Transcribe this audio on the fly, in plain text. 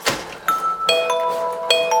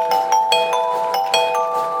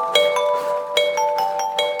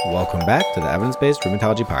Welcome back to the Evidence-Based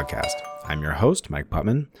Rheumatology Podcast. I'm your host, Mike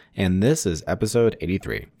Putman, and this is episode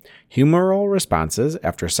 83, Humoral Responses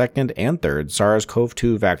After Second and Third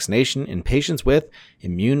SARS-CoV-2 Vaccination in Patients with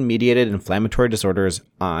Immune-Mediated Inflammatory Disorders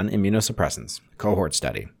on Immunosuppressants, Cohort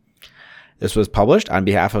Study. This was published on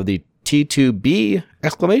behalf of the T2B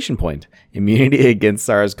Immunity Against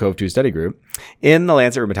SARS-CoV-2 Study Group in the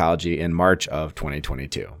Lancet Rheumatology in March of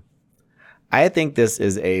 2022. I think this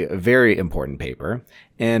is a very important paper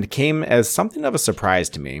and came as something of a surprise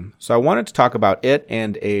to me, so I wanted to talk about it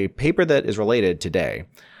and a paper that is related today.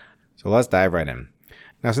 So let's dive right in.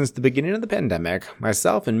 Now, since the beginning of the pandemic,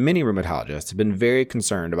 myself and many rheumatologists have been very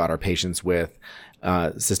concerned about our patients with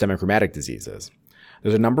systemic rheumatic diseases.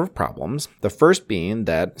 There's a number of problems, the first being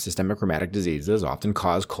that systemic rheumatic diseases often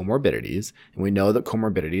cause comorbidities, and we know that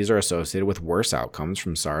comorbidities are associated with worse outcomes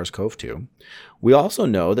from SARS-CoV-2. We also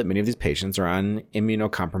know that many of these patients are on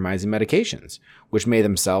immunocompromising medications, which may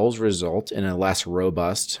themselves result in a less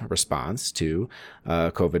robust response to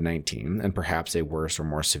COVID-19 and perhaps a worse or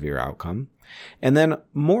more severe outcome. And then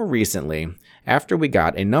more recently, after we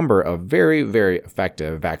got a number of very, very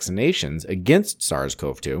effective vaccinations against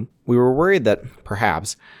SARS-CoV-2, we were worried that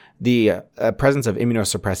perhaps the presence of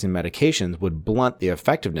immunosuppressing medications would blunt the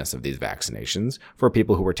effectiveness of these vaccinations for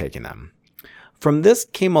people who were taking them. From this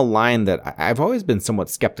came a line that I've always been somewhat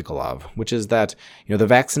skeptical of, which is that the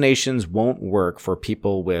vaccinations won't work for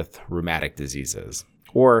people with rheumatic diseases,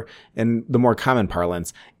 or in the more common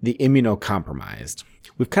parlance, the immunocompromised.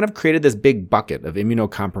 We've kind of created this big bucket of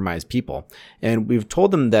immunocompromised people, and we've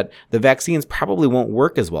told them that the vaccines probably won't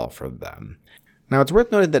work as well for them. Now, it's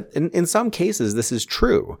worth noting that in some cases this is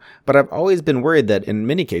true, but I've always been worried that in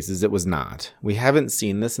many cases it was not. We haven't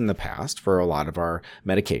seen this in the past for a lot of our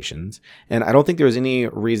medications, and I don't think there was any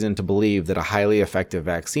reason to believe that a highly effective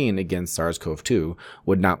vaccine against SARS-CoV-2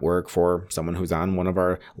 would not work for someone who's on one of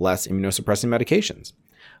our less immunosuppressing medications.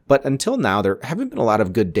 But until now, there haven't been a lot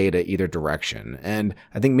of good data either direction, and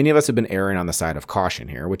I think many of us have been erring on the side of caution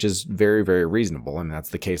here, which is very, very reasonable, and that's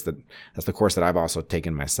the course that I've also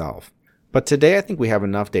taken myself. But today, I think we have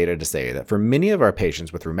enough data to say that for many of our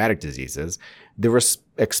patients with rheumatic diseases, the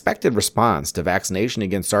expected response to vaccination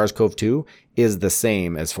against SARS-CoV-2 is the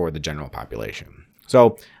same as for the general population.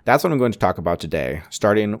 So that's what I'm going to talk about today,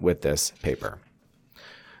 starting with this paper.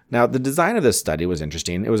 Now, the design of this study was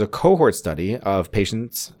interesting. It was a cohort study of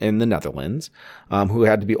patients in the Netherlands who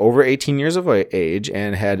had to be over 18 years of age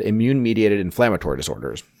and had immune-mediated inflammatory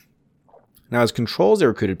disorders. Now, as controls, they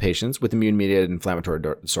recruited patients with immune-mediated inflammatory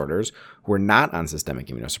disorders who were not on systemic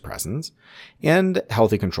immunosuppressants and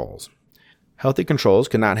healthy controls. Healthy controls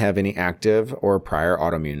could not have any active or prior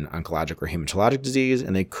autoimmune, oncologic, or hematologic disease,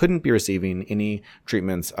 and they couldn't be receiving any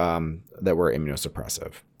treatments that were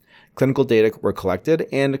immunosuppressive. Clinical data were collected,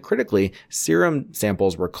 and critically, serum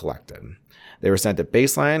samples were collected. They were sent at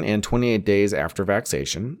baseline and 28 days after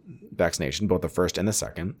vaccination, both the first and the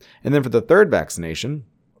second. And then for the third vaccination,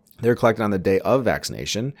 they were collected on the day of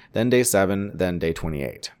vaccination, then day 7, then day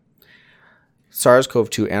 28.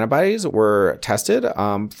 SARS-CoV-2 antibodies were tested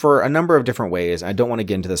for a number of different ways. I don't want to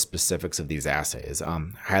get into the specifics of these assays. I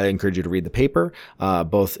highly encourage you to read the paper,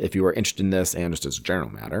 both if you are interested in this and just as a general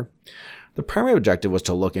matter. The primary objective was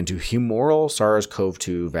to look into humoral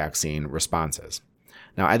SARS-CoV-2 vaccine responses.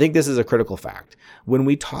 Now, I think this is a critical fact. When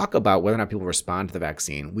we talk about whether or not people respond to the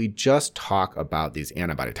vaccine, we just talk about these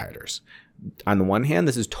antibody titers. On the one hand,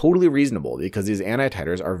 this is totally reasonable because these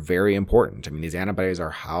antititers are very important. I mean, these antibodies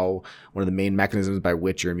are one of the main mechanisms by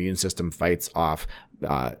which your immune system fights off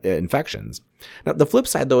infections. Now, the flip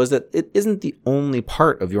side, though, is that it isn't the only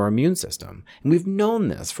part of your immune system. And we've known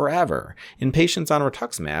this forever. In patients on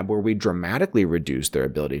rituximab, where we dramatically reduce their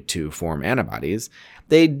ability to form antibodies,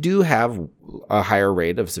 they do have a higher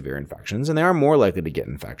rate of severe infections, and they are more likely to get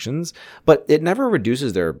infections, but it never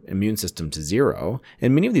reduces their immune system to zero,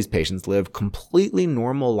 and many of these patients live completely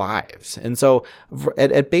normal lives. And so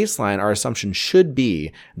at baseline, our assumption should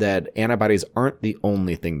be that antibodies aren't the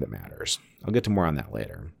only thing that matters. I'll get to more on that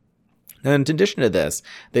later. And in addition to this,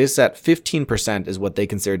 they set 15% is what they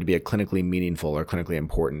consider to be a clinically meaningful or clinically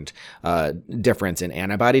important difference in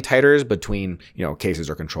antibody titers between, cases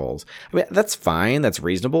or controls. I mean, that's fine, that's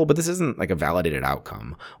reasonable, but this isn't like a validated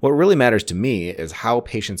outcome. What really matters to me is how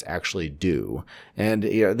patients actually do. And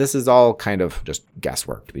this is all kind of just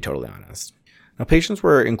guesswork, to be totally honest. Now, patients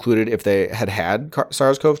were included if they had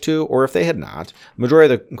SARS-CoV-2 or if they had not. The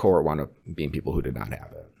majority of the cohort wound up being people who did not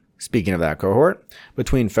have it. Speaking of that cohort,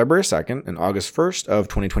 between February 2nd and August 1st of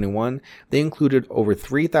 2021, they included over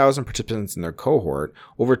 3,000 participants in their cohort,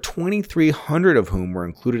 over 2,300 of whom were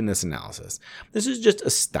included in this analysis. This is just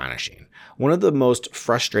astonishing. One of the most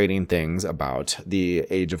frustrating things about the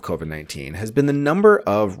age of COVID-19 has been the number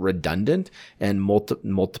of redundant and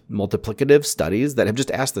multiplicative studies that have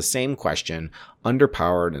just asked the same question,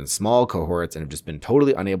 underpowered in small cohorts, and have just been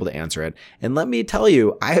totally unable to answer it. And let me tell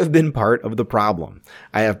you, I have been part of the problem.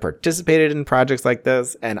 I have participated in projects like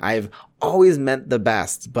this, and I've always meant the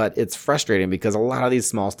best, but it's frustrating because a lot of these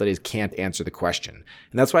small studies can't answer the question.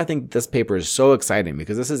 And that's why I think this paper is so exciting,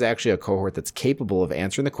 because this is actually a cohort that's capable of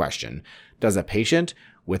answering the question, does a patient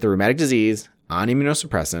with a rheumatic disease on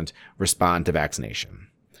immunosuppressant respond to vaccination?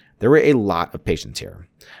 There were a lot of patients here.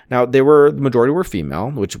 Now, the majority were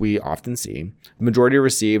female, which we often see. The majority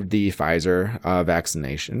received the Pfizer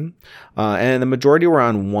vaccination, and the majority were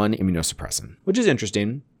on one immunosuppressant, which is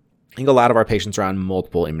interesting. I think a lot of our patients are on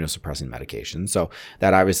multiple immunosuppressing medications, so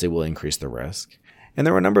that obviously will increase the risk. And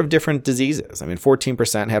there were a number of different diseases.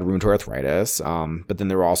 14% had rheumatoid arthritis, but then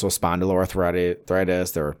there were also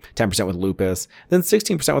spondyloarthritis. There were 10% with lupus, then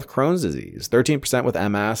 16% with Crohn's disease, 13% with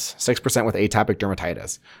MS, 6% with atopic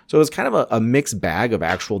dermatitis. So it was kind of a mixed bag of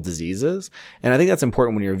actual diseases. And I think that's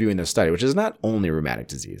important when you're reviewing this study, which is not only rheumatic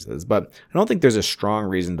diseases, but I don't think there's a strong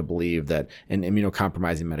reason to believe that an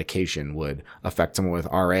immunocompromising medication would affect someone with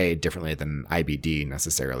RA differently than IBD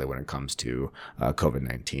necessarily when it comes to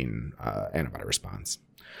COVID-19 antibody response.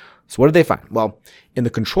 So what did they find? Well, in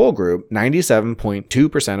the control group,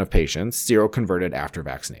 97.2% of patients seroconverted after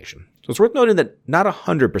vaccination. So it's worth noting that not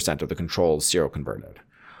 100% of the controls seroconverted.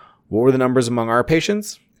 What were the numbers among our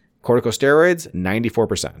patients? Corticosteroids,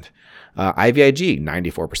 94%. IVIG,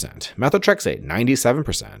 94%. Methotrexate,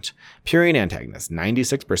 97%. Purine antagonists,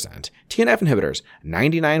 96%. TNF inhibitors,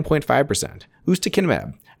 99.5%.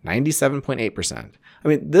 Ustekinumab,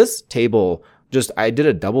 97.8%. This table I did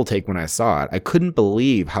a double take when I saw it. I couldn't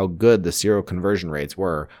believe how good the seroconversion rates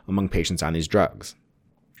were among patients on these drugs.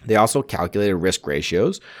 They also calculated risk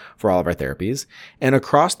ratios for all of our therapies. And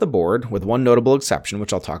across the board, with one notable exception,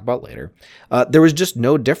 which I'll talk about later, there was just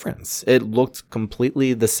no difference. It looked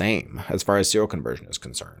completely the same as far as seroconversion is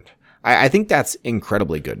concerned. I think that's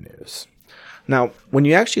incredibly good news. Now, when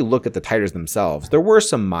you actually look at the titers themselves, there were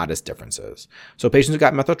some modest differences. So patients who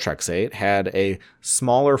got methotrexate had a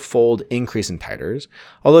smaller fold increase in titers.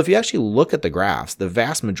 Although if you actually look at the graphs, the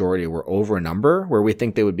vast majority were over a number where we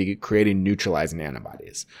think they would be creating neutralizing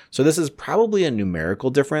antibodies. So this is probably a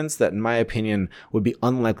numerical difference that, in my opinion, would be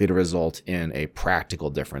unlikely to result in a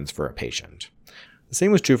practical difference for a patient. The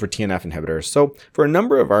same was true for TNF inhibitors. So for a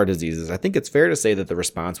number of our diseases, I think it's fair to say that the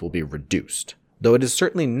response will be reduced, though it is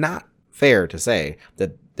certainly not fair to say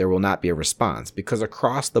that there will not be a response, because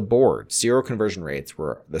across the board, seroconversion rates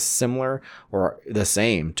were similar or the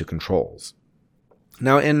same to controls.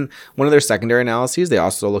 Now, in one of their secondary analyses, they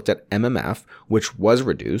also looked at MMF, which was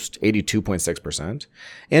reduced, 82.6%,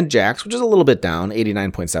 and JAX, which is a little bit down,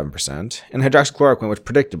 89.7%, and hydroxychloroquine, which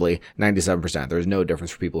predictably, 97%. There's no difference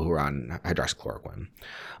for people who are on hydroxychloroquine.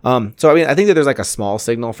 I think that there's a small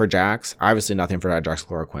signal for JAX, obviously nothing for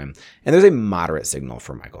hydroxychloroquine, and there's a moderate signal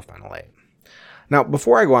for mycophenolate. Now,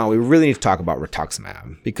 before I go on, we really need to talk about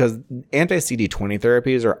rituximab, because anti-CD20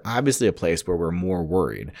 therapies are obviously a place where we're more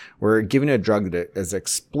worried. We're giving a drug that is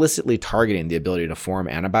explicitly targeting the ability to form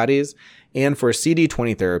antibodies, and for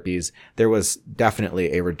CD20 therapies, there was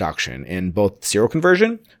definitely a reduction in both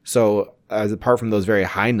seroconversion, so apart from those very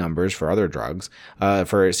high numbers for other drugs,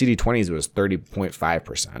 for CD20s it was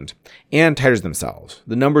 30.5%, and titers themselves.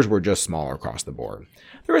 The numbers were just smaller across the board.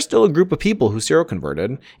 There was still a group of people who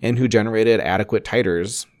seroconverted and who generated adequate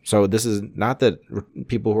titers. So this is not that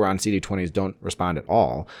people who are on CD20s don't respond at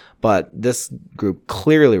all, but this group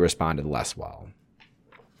clearly responded less well.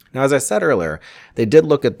 Now, as I said earlier, they did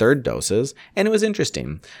look at third doses, and it was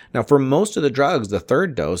interesting. Now, for most of the drugs, the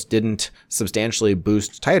third dose didn't substantially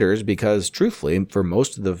boost titers because, truthfully, for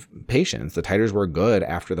most of the patients, the titers were good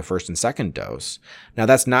after the first and second dose. Now,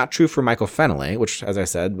 that's not true for mycophenolate, which, as I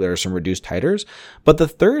said, there are some reduced titers, but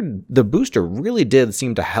the booster really did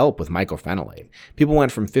seem to help with mycophenolate. People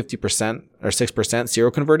went from 50% or 6%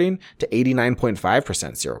 seroconverting to 89.5%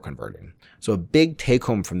 seroconverting. So a big take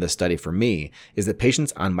home from this study for me is that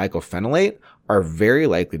patients on mycophenolate are very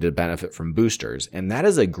likely to benefit from boosters, and that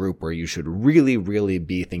is a group where you should really, really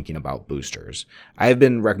be thinking about boosters. I've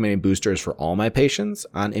been recommending boosters for all my patients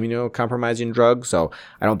on immunocompromising drugs, so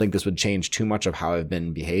I don't think this would change too much of how I've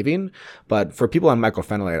been behaving, but for people on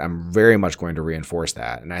mycophenolate, I'm very much going to reinforce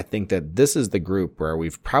that, and I think that this is the group where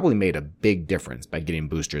we've probably made a big difference by getting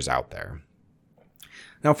boosters out there.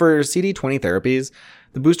 Now, for CD20 therapies,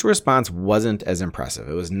 the booster response wasn't as impressive.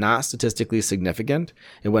 It was not statistically significant.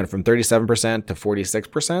 It went from 37% to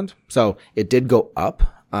 46%. So it did go up.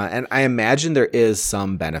 And I imagine there is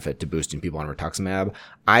some benefit to boosting people on rituximab.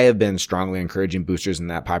 I have been strongly encouraging boosters in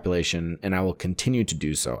that population, and I will continue to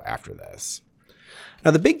do so after this.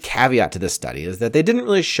 Now, the big caveat to this study is that they didn't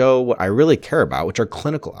really show what I really care about, which are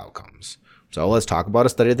clinical outcomes. So let's talk about a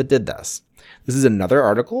study that did this. This is another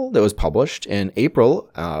article that was published in April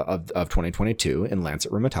of 2022 in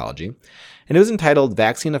Lancet Rheumatology, and it was entitled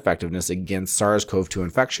Vaccine Effectiveness Against SARS-CoV-2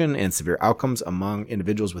 Infection and Severe Outcomes Among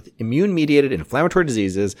Individuals with Immune-Mediated Inflammatory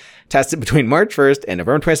Diseases Tested Between March 1st and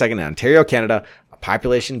November 22nd in Ontario, Canada, a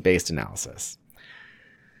population-based analysis.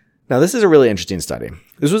 Now, this is a really interesting study.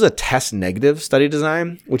 This was a test-negative study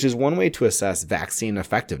design, which is one way to assess vaccine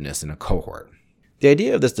effectiveness in a cohort. The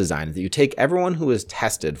idea of this design is that you take everyone who is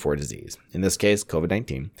tested for a disease, in this case,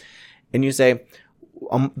 COVID-19, and you say,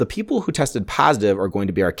 the people who tested positive are going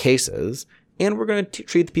to be our cases, and we're going to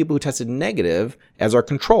treat the people who tested negative as our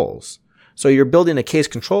controls. So you're building a case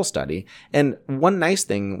control study. And one nice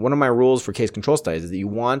thing, one of my rules for case control studies is that you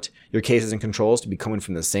want your cases and controls to be coming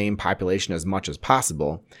from the same population as much as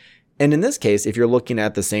possible. And in this case, if you're looking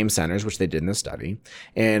at the same centers, which they did in this study,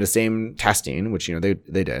 and the same testing, which,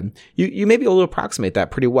 they did, you may be able to approximate that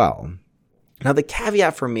pretty well. Now, the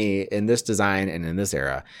caveat for me in this design and in this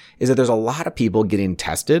era is that there's a lot of people getting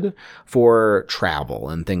tested for travel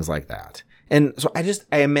and things like that. And so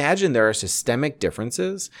I imagine there are systemic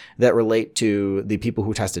differences that relate to the people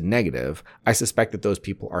who tested negative. I suspect that those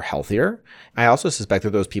people are healthier. I also suspect that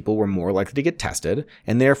those people were more likely to get tested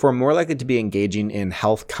and therefore more likely to be engaging in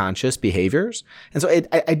health conscious behaviors. And so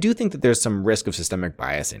I do think that there's some risk of systemic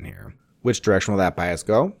bias in here. Which direction will that bias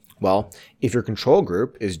go? Well, if your control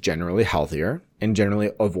group is generally healthier and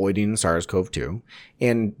generally avoiding SARS-CoV-2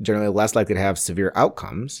 and generally less likely to have severe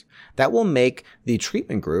outcomes, that will make the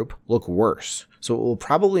treatment group look worse. So it will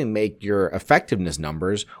probably make your effectiveness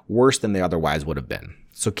numbers worse than they otherwise would have been.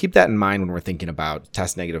 So keep that in mind when we're thinking about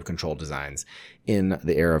test-negative control designs in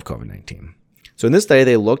the era of COVID-19. So in this study,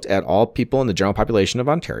 they looked at all people in the general population of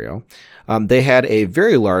Ontario. They had a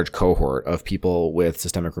very large cohort of people with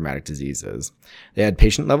systemic rheumatic diseases. They had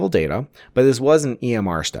patient-level data, but this was an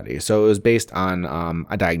EMR study, so it was based on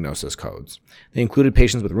a diagnosis codes. They included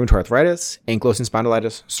patients with rheumatoid arthritis, ankylosing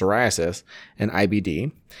spondylitis, psoriasis, and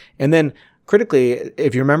IBD. And then, critically,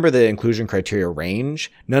 if you remember the inclusion criteria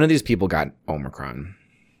range, none of these people got Omicron.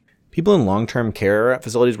 People in long-term care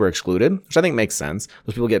facilities were excluded, which I think makes sense.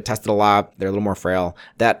 Those people get tested a lot. They're a little more frail.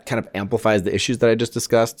 That kind of amplifies the issues that I just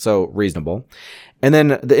discussed, so reasonable. And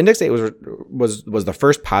then the index date was the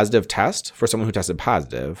first positive test for someone who tested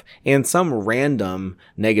positive and some random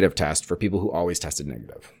negative test for people who always tested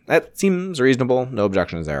negative. That seems reasonable. No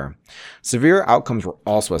objections there. Severe outcomes were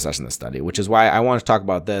also assessed in this study, which is why I want to talk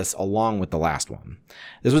about this along with the last one.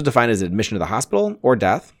 This was defined as admission to the hospital or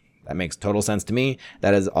death. That makes total sense to me.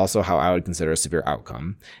 That is also how I would consider a severe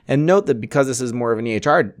outcome. And note that because this is more of an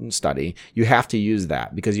EHR study, you have to use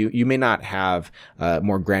that because you may not have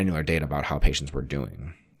more granular data about how patients were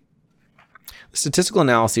doing. The statistical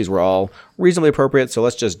analyses were all reasonably appropriate, so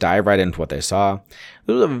let's just dive right into what they saw.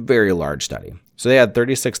 This was a very large study. So they had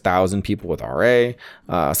 36,000 people with RA,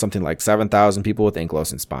 something like 7,000 people with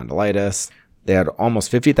ankylosing spondylitis. They had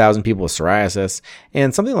almost 50,000 people with psoriasis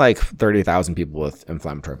and something like 30,000 people with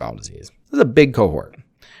inflammatory bowel disease. This is a big cohort.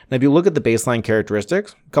 Now, if you look at the baseline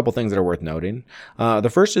characteristics, a couple things that are worth noting.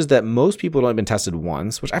 The first is that most people have only been tested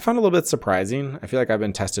once, which I found a little bit surprising. I feel like I've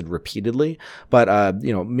been tested repeatedly, but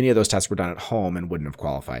many of those tests were done at home and wouldn't have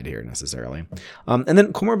qualified here necessarily. And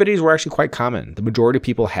then comorbidities were actually quite common. The majority of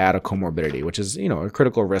people had a comorbidity, which is a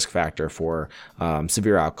critical risk factor for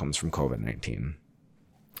severe outcomes from COVID-19.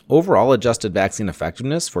 Overall adjusted vaccine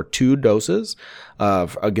effectiveness for 2 doses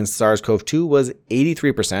against SARS-CoV-2 was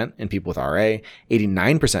 83% in people with RA,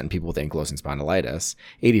 89% in people with ankylosing spondylitis,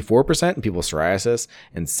 84% in people with psoriasis,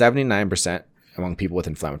 and 79% among people with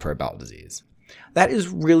inflammatory bowel disease. That is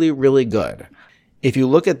really, really good. If you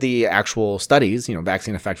look at the actual studies,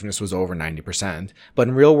 vaccine effectiveness was over 90%, but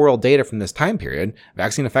in real world data from this time period,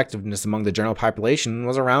 vaccine effectiveness among the general population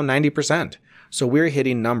was around 90%. So we're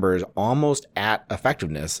hitting numbers almost at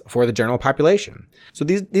effectiveness for the general population. So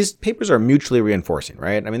these papers are mutually reinforcing,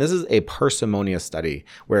 right? I mean, this is a parsimonious study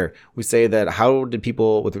where we say that how did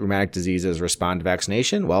people with rheumatic diseases respond to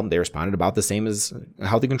vaccination? Well, they responded about the same as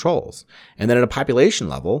healthy controls. And then at a population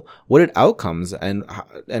level, what did outcomes and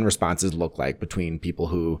responses look like between people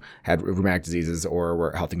who had rheumatic diseases or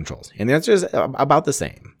were healthy controls? And the answer is about the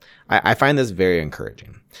same. I find this very encouraging.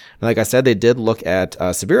 And like I said, they did look at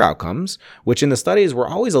severe outcomes, which which in the studies were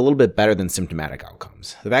always a little bit better than symptomatic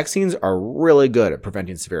outcomes. The vaccines are really good at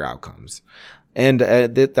preventing severe outcomes. And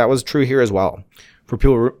that was true here as well. For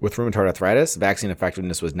people with rheumatoid arthritis, vaccine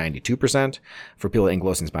effectiveness was 92%. For people with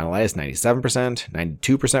ankylosing spondylitis, 97%,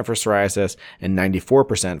 92% for psoriasis, and 94%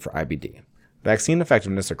 for IBD. Vaccine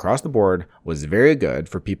effectiveness across the board was very good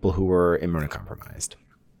for people who were immunocompromised.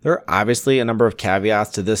 There are obviously a number of caveats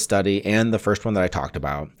to this study and the first one that I talked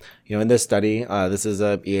about. In this study, this is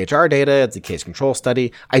a EHR data. It's a case control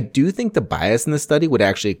study. I do think the bias in this study would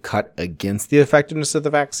actually cut against the effectiveness of the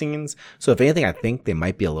vaccines. So if anything, I think they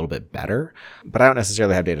might be a little bit better, but I don't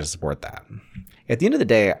necessarily have data to support that. At the end of the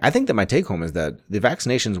day, I think that my take home is that the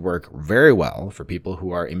vaccinations work very well for people who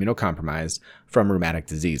are immunocompromised from rheumatic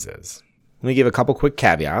diseases. Let me give a couple quick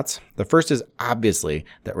caveats. The first is obviously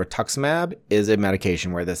that rituximab is a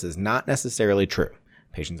medication where this is not necessarily true.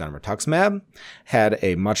 Patients on rituximab had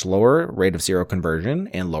a much lower rate of seroconversion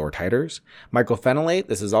and lower titers. Mycophenolate,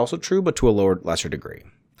 this is also true, but to a lesser degree.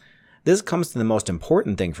 This comes to the most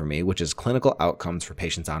important thing for me, which is clinical outcomes for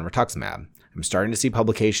patients on rituximab. I'm starting to see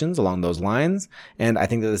publications along those lines, and I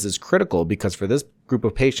think that this is critical because for this group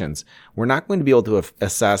of patients, we're not going to be able to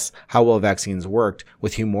assess how well vaccines worked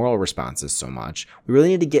with humoral responses so much. We really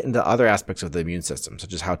need to get into other aspects of the immune system,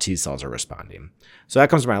 such as how T cells are responding. So that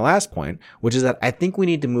comes to my last point, which is that I think we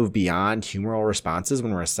need to move beyond humoral responses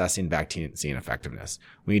when we're assessing vaccine effectiveness.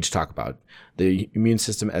 We need to talk about the immune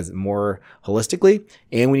system as more holistically,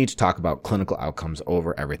 and we need to talk about clinical outcomes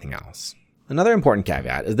over everything else. Another important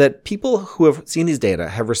caveat is that people who have seen these data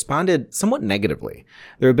have responded somewhat negatively.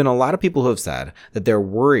 There have been a lot of people who have said that they're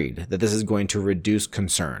worried that this is going to reduce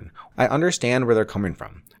concern. I understand where they're coming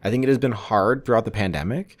from. I think it has been hard throughout the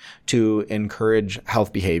pandemic to encourage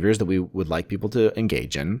health behaviors that we would like people to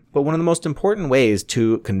engage in. But one of the most important ways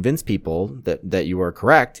to convince people that you are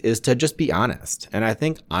correct is to just be honest. And I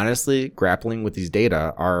think honestly grappling with these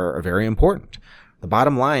data are very important. The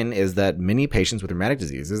bottom line is that many patients with rheumatic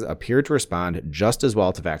diseases appear to respond just as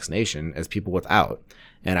well to vaccination as people without.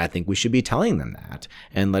 And I think we should be telling them that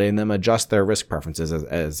and letting them adjust their risk preferences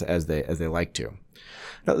as they like to.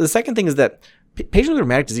 Now, the second thing is that patients with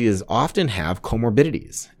rheumatic diseases often have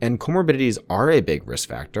comorbidities, and comorbidities are a big risk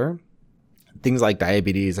factor. Things like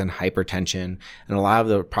diabetes and hypertension and a lot of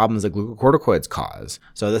the problems that glucocorticoids cause.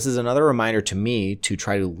 So this is another reminder to me to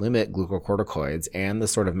try to limit glucocorticoids and the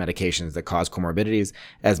sort of medications that cause comorbidities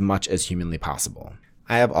as much as humanly possible.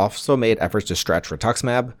 I have also made efforts to stretch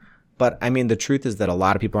rituximab, but the truth is that a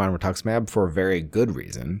lot of people are on rituximab for a very good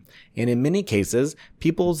reason. And in many cases,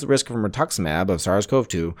 people's risk from rituximab of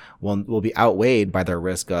SARS-CoV-2 will be outweighed by their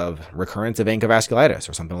risk of recurrence of vancovasculitis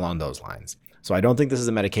or something along those lines. So I don't think this is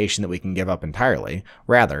a medication that we can give up entirely.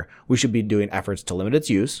 Rather, we should be doing efforts to limit its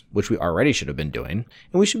use, which we already should have been doing,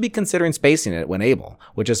 and we should be considering spacing it when able,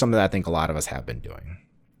 which is something that I think a lot of us have been doing.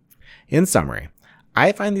 In summary,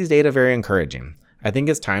 I find these data very encouraging. I think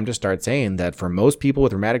it's time to start saying that for most people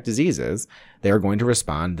with rheumatic diseases, they are going to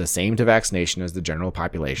respond the same to vaccination as the general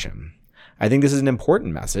population. I think this is an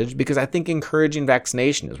important message because I think encouraging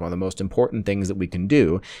vaccination is one of the most important things that we can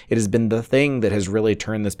do. It has been the thing that has really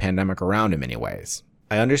turned this pandemic around in many ways.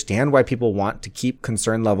 I understand why people want to keep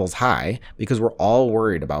concern levels high because we're all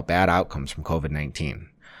worried about bad outcomes from COVID-19.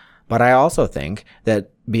 But I also think that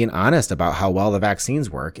being honest about how well the vaccines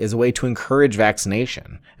work is a way to encourage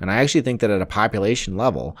vaccination. And I actually think that at a population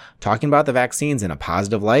level, talking about the vaccines in a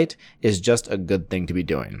positive light is just a good thing to be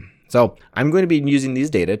doing. So I'm going to be using these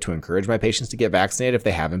data to encourage my patients to get vaccinated if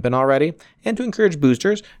they haven't been already, and to encourage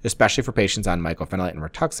boosters, especially for patients on mycophenolate and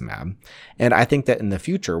rituximab. And I think that in the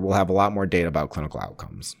future, we'll have a lot more data about clinical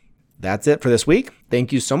outcomes. That's it for this week.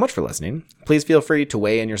 Thank you so much for listening. Please feel free to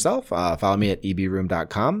weigh in yourself. Follow me at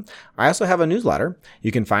ebroom.com. I also have a newsletter.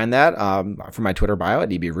 You can find that from my Twitter bio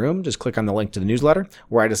at ebroom. Just click on the link to the newsletter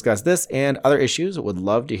where I discuss this and other issues. Would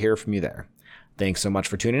love to hear from you there. Thanks so much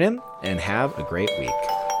for tuning in and have a great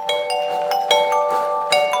week.